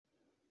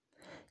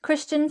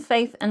Christian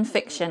faith and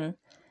fiction,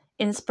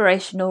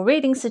 inspirational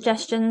reading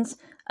suggestions,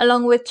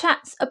 along with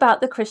chats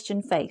about the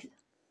Christian faith.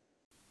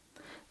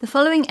 The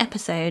following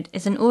episode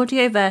is an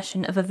audio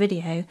version of a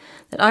video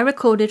that I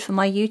recorded for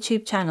my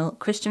YouTube channel,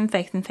 Christian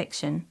Faith and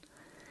Fiction.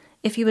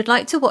 If you would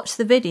like to watch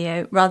the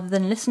video rather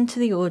than listen to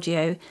the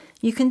audio,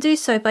 you can do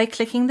so by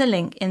clicking the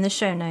link in the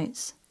show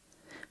notes.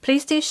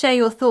 Please do share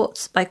your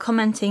thoughts by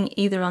commenting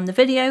either on the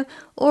video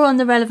or on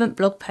the relevant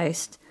blog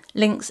post,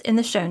 links in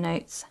the show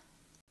notes.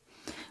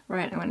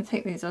 Right, I'm going to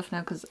take these off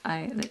now because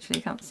I literally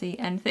can't see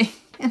anything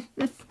in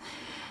this.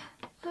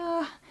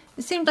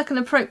 It seemed like an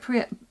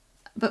appropriate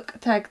book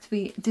tag to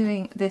be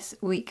doing this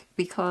week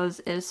because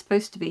it is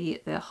supposed to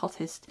be the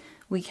hottest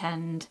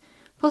weekend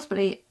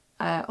possibly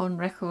on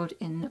record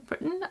in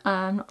Britain.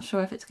 I'm not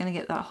sure if it's going to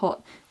get that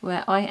hot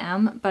where I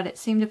am, but it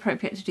seemed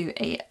appropriate to do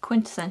a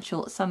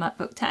quintessential summer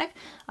book tag.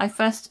 I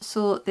first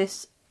saw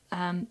this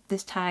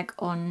this tag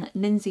on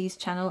Lindsay's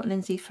channel,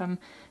 Lindsay from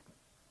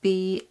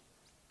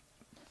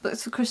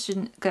Books for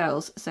Christian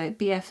Girls, so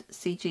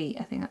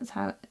BFCG, I think that's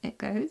how it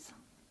goes.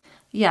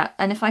 Yeah,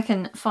 and if I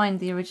can find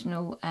the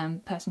original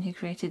person who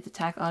created the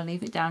tag, I'll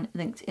leave it down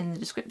linked in the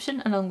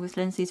description along with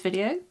Lindsay's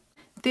video.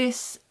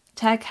 This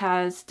tag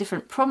has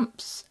different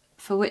prompts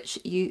for which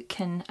you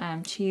can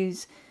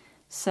choose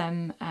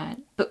some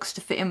books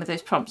to fit in with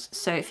those prompts.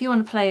 So if you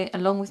want to play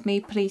along with me,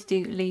 please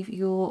do leave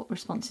your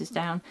responses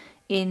down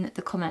in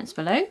the comments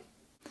below.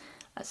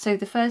 So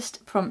the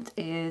first prompt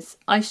is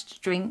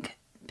iced drink,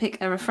 pick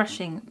a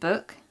refreshing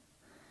book.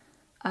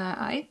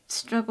 I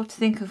struggle to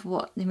think of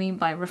what they mean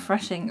by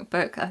refreshing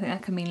book. I think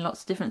that can mean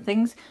lots of different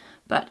things,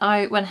 but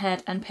I went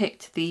ahead and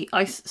picked The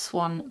Ice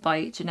Swan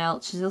by Janelle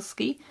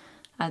Chizilsky.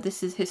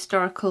 This is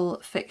historical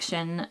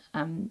fiction,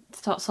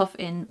 starts off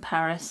in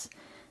Paris,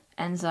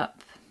 ends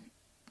up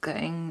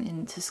going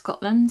into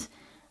Scotland,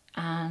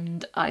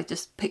 and I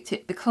just picked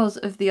it because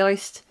of the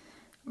iced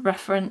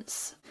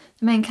reference.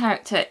 The main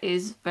character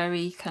is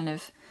very kind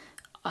of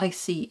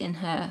icy in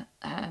her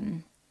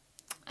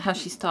how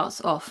she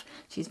starts off.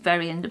 She's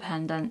very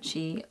independent,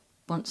 she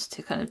wants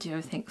to kind of do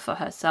everything for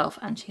herself,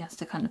 and she has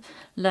to kind of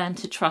learn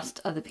to trust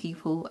other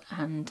people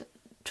and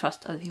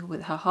trust other people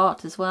with her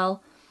heart as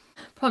well.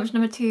 Prompt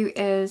number 2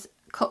 is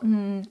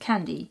cotton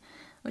candy,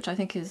 which I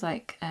think is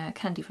like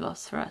candy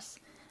floss for us.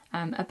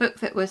 A book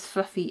that was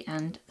fluffy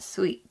and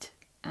sweet,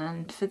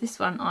 and for this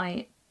one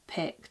I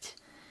picked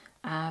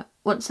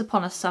Once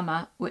Upon a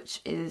Summer,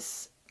 which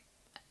is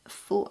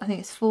four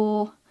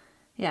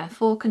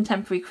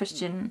contemporary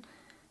Christian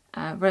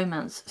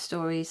romance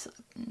stories,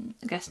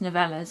 I guess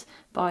novellas,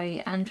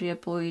 by Andrea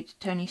Boyd,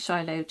 Tony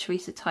Shiloh,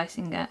 Teresa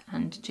Tysinger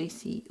and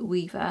JC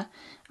Weaver,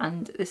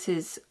 and this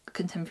is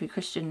contemporary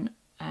Christian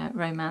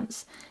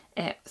romance.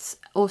 It's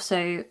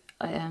also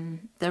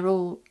they're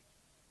all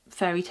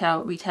fairy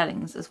tale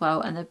retellings as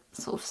well, and they're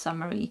sort of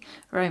summary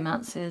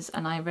romances,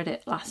 and I read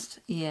it last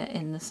year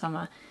in the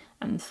summer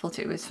and thought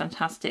it was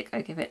fantastic.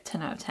 I give it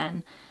 10 out of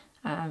 10.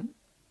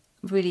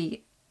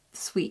 Really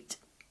sweet,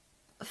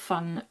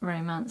 fun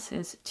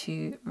romances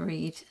to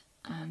read,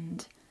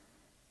 and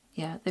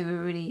yeah, they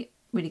were really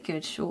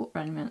good short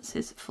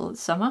romances for the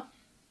summer.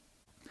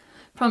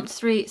 Prompt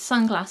 3,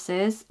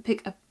 sunglasses,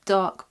 pick a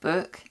dark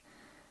book.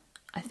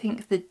 I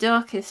think the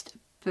darkest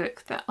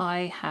book that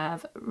I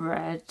have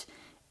read,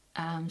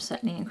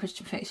 certainly in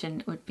Christian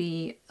fiction, would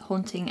be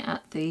Haunting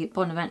at the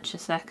Bonaventure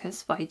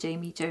Circus by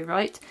Jamie Jo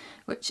Wright,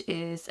 which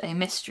is a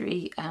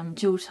mystery,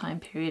 dual time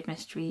period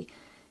mystery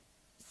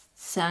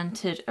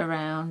centred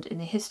around, in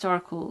the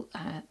historical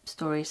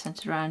story,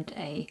 centred around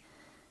a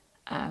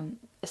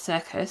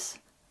circus,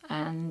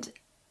 and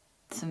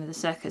some of the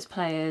circus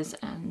players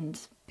and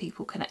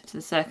people connect to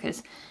the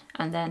circus,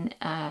 and then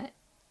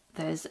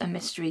there's a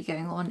mystery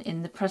going on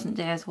in the present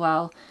day as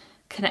well,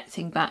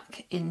 connecting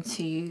back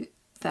into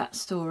that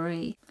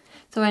story.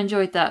 So I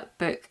enjoyed that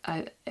book.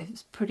 It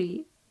was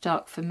pretty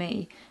dark for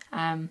me.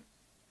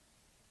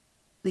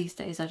 These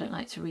days I don't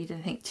like to read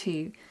anything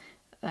too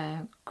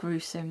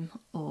gruesome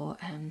or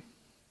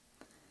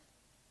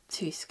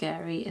too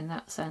scary in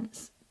that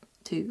sense,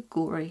 too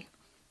gory.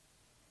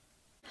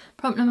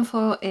 Prompt number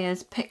 4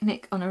 is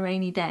Picnic on a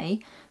Rainy Day,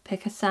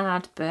 pick a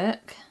sad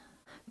book.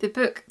 The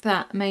book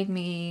that made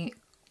me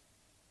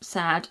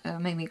sad or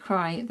made me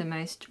cry the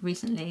most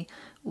recently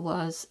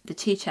was The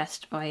Tea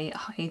Chest by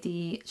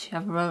Heidi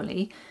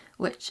Chiavaroli,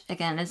 which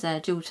again is a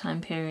dual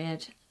time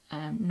period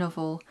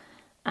novel,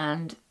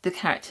 and the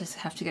characters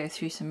have to go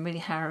through some really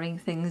harrowing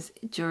things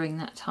during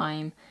that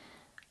time,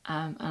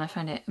 and I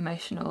found it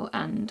emotional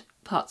and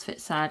parts of it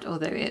sad,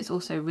 although it's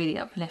also really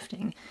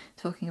uplifting,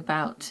 talking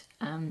about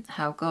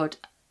how God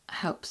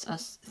helps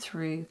us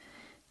through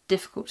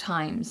difficult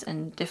times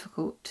and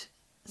difficult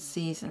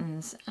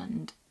seasons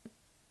and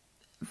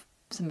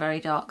some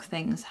very dark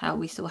things, how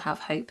we still have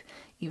hope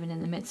even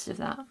in the midst of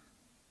that.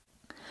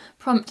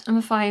 Prompt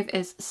number 5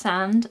 is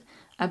Sand,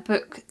 a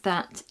book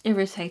that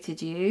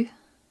irritated you.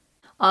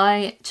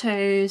 I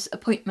chose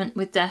Appointment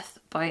with Death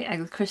by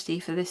Agatha Christie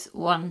for this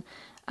one.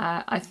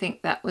 I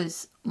think that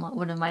was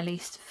one of my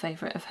least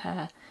favourite of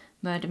her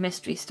murder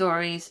mystery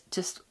stories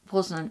just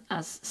wasn't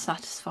as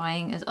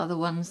satisfying as other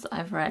ones that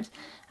I've read,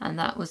 and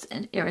that was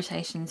an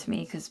irritation to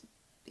me, because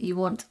you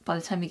want, by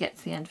the time you get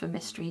to the end of a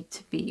mystery,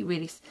 to be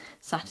really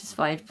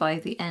satisfied by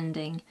the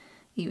ending.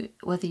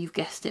 Whether you've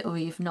guessed it or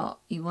you've not,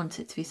 you want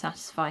it to be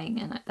satisfying,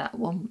 and that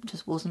one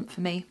just wasn't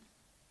for me.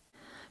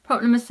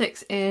 Prop number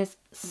 6 is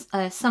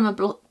a summer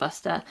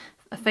blockbuster,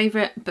 a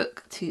favourite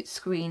book to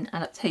screen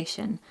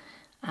adaptation.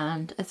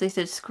 And as they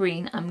said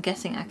screen, I'm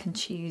guessing I can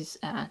choose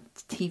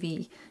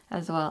TV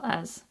as well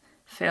as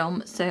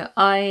film. So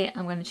I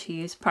am going to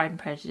choose Pride and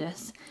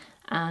Prejudice,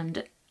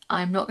 and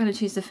I'm not going to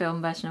choose the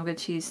film version. I'm going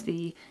to choose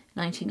the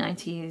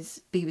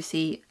 1990s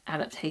BBC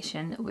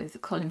adaptation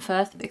with Colin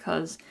Firth,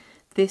 because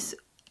this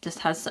just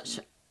has such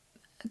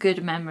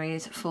good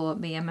memories for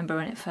me. I remember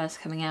when it first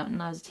coming out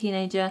and I was a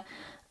teenager,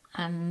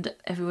 and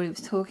everybody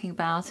was talking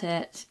about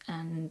it,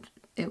 and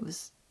it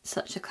was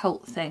such a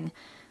cult thing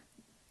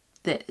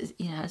that,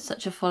 you know, has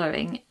such a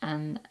following,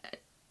 and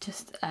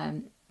just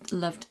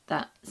loved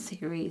that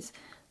series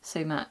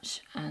so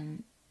much.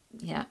 And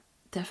yeah,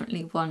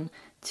 definitely one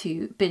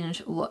to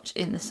binge watch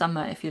in the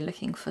summer if you're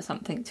looking for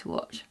something to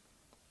watch.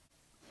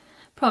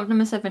 Prompt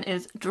number 7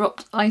 is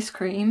Dropped Ice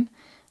Cream.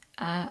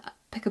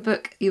 Pick a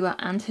book you were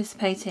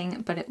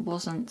anticipating but it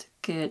wasn't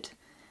good.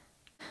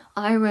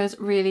 I was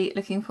really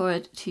looking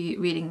forward to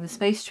reading the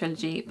Space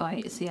Trilogy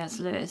by C.S.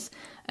 Lewis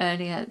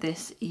earlier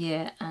this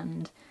year,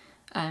 and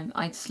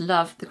I just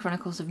love the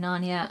Chronicles of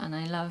Narnia, and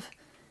I love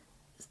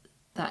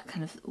that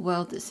kind of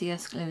world that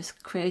C.S. Lewis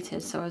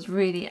created, so I was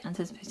really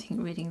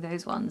anticipating reading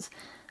those ones,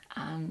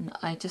 and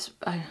I just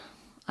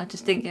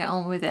didn't get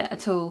on with it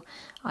at all.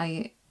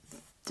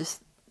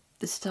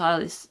 The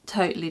style is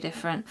totally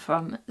different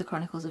from the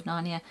Chronicles of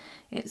Narnia.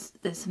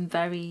 There's some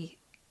very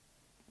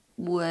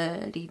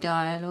wordy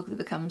dialogue that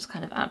becomes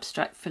kind of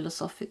abstract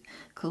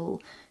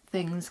philosophical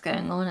things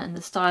going on, and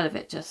the style of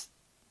it just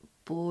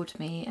bored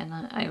me, and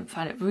I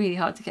found it really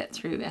hard to get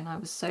through, and I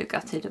was so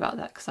gutted about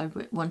that, because I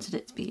wanted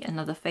it to be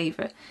another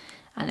favourite,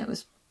 and it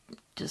was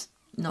just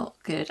not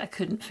good. I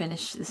couldn't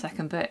finish the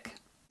second book.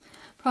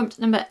 Prompt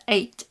number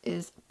 8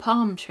 is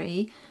Palm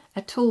Tree,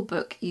 a tall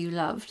book you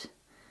loved.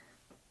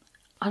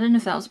 I don't know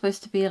if that was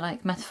supposed to be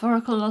like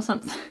metaphorical or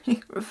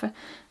something,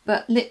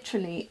 but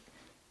literally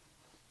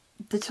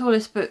the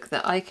tallest book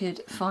that I could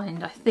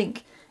find, I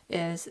think,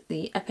 is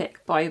the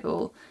Epic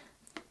Bible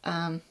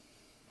that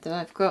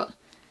I've got.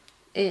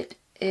 It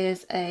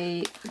is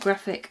a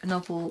graphic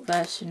novel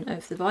version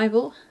of the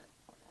Bible,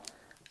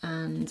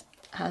 and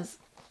has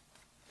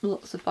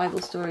lots of Bible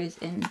stories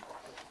in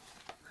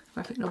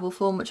graphic novel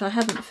form, which I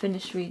haven't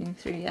finished reading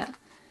through yet.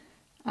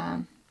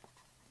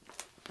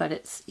 But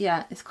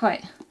it's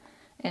quite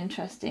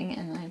interesting,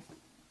 and I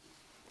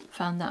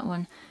found that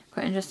one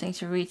quite interesting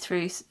to read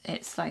through.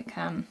 It's like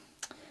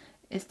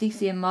it's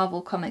DC and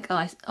Marvel comic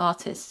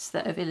artists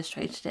that have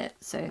illustrated it,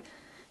 so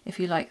if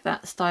you like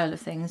that style of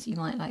things, you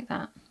might like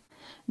that.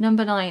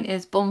 Number 9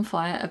 is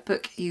Bonfire, a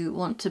book you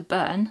want to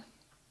burn.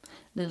 A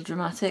little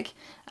dramatic.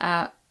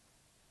 The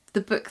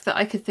book that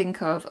I could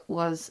think of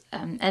was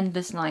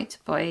Endless Night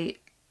by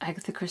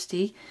Agatha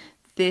Christie.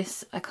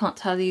 This, I can't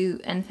tell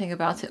you anything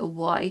about it or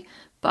why,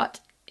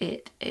 but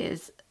it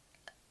is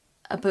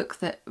a book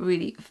that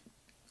really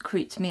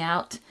creeped me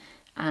out,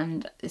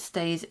 and it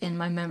stays in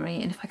my memory,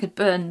 and if I could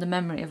burn the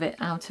memory of it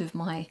out of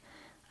my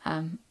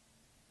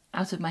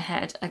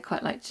head, I'd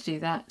quite like to do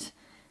that.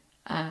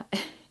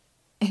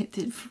 It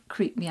did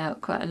creep me out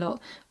quite a lot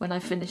when I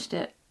finished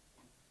it.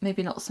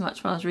 Maybe not so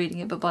much when I was reading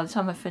it, but by the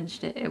time I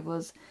finished it, it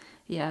was,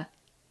 yeah,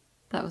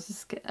 that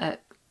was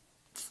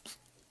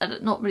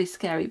not really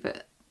scary,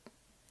 but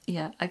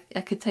yeah,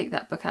 I could take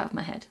that book out of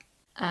my head.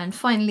 And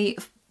finally,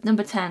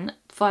 number 10,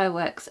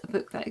 Fireworks, a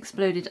book that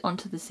exploded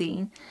onto the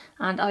scene,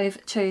 and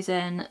I've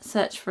chosen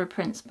Search for a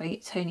Prince by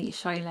Toni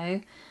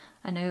Shiloh.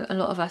 I know a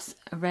lot of us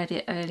read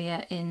it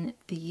earlier in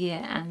the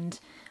year, and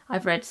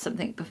I've read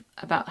something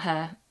about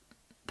her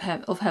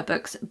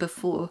books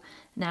before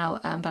now,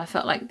 but I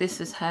felt like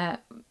this is her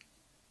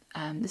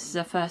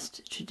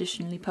first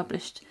traditionally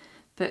published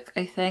book,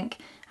 I think,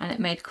 and it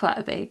made quite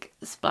a big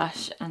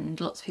splash, and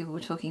lots of people were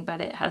talking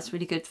about it. It has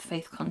really good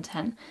faith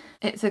content.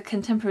 It's a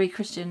contemporary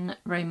Christian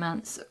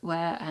romance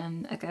where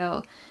a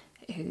girl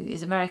who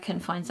is American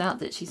finds out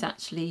that she's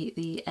actually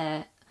the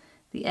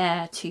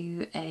heir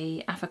to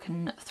a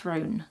African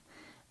throne,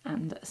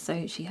 and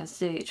so she has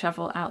to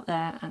travel out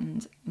there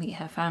and meet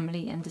her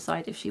family and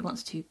decide if she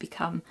wants to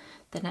become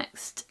the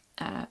next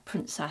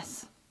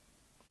princess.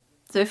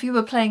 So if you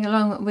were playing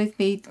along with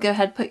me, go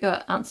ahead, put your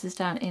answers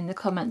down in the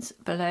comments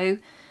below.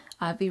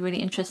 I'd be really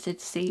interested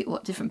to see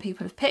what different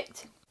people have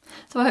picked.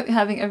 So I hope you're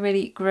having a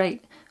really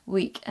great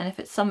week, and if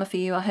it's summer for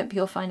you, I hope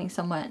you're finding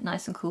somewhere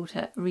nice and cool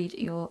to read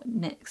your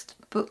next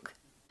book.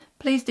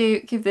 Please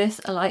do give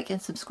this a like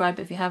and subscribe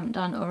if you haven't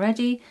done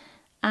already,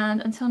 and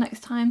until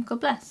next time,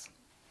 God bless.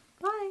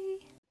 Bye.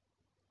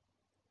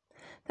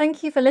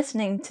 Thank you for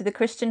listening to the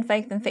Christian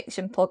Faith and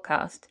Fiction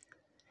podcast.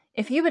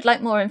 If you would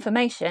like more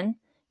information,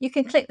 you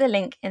can click the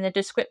link in the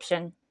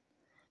description.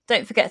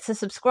 Don't forget to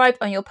subscribe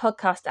on your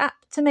podcast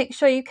app to make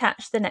sure you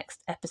catch the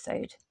next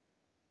episode.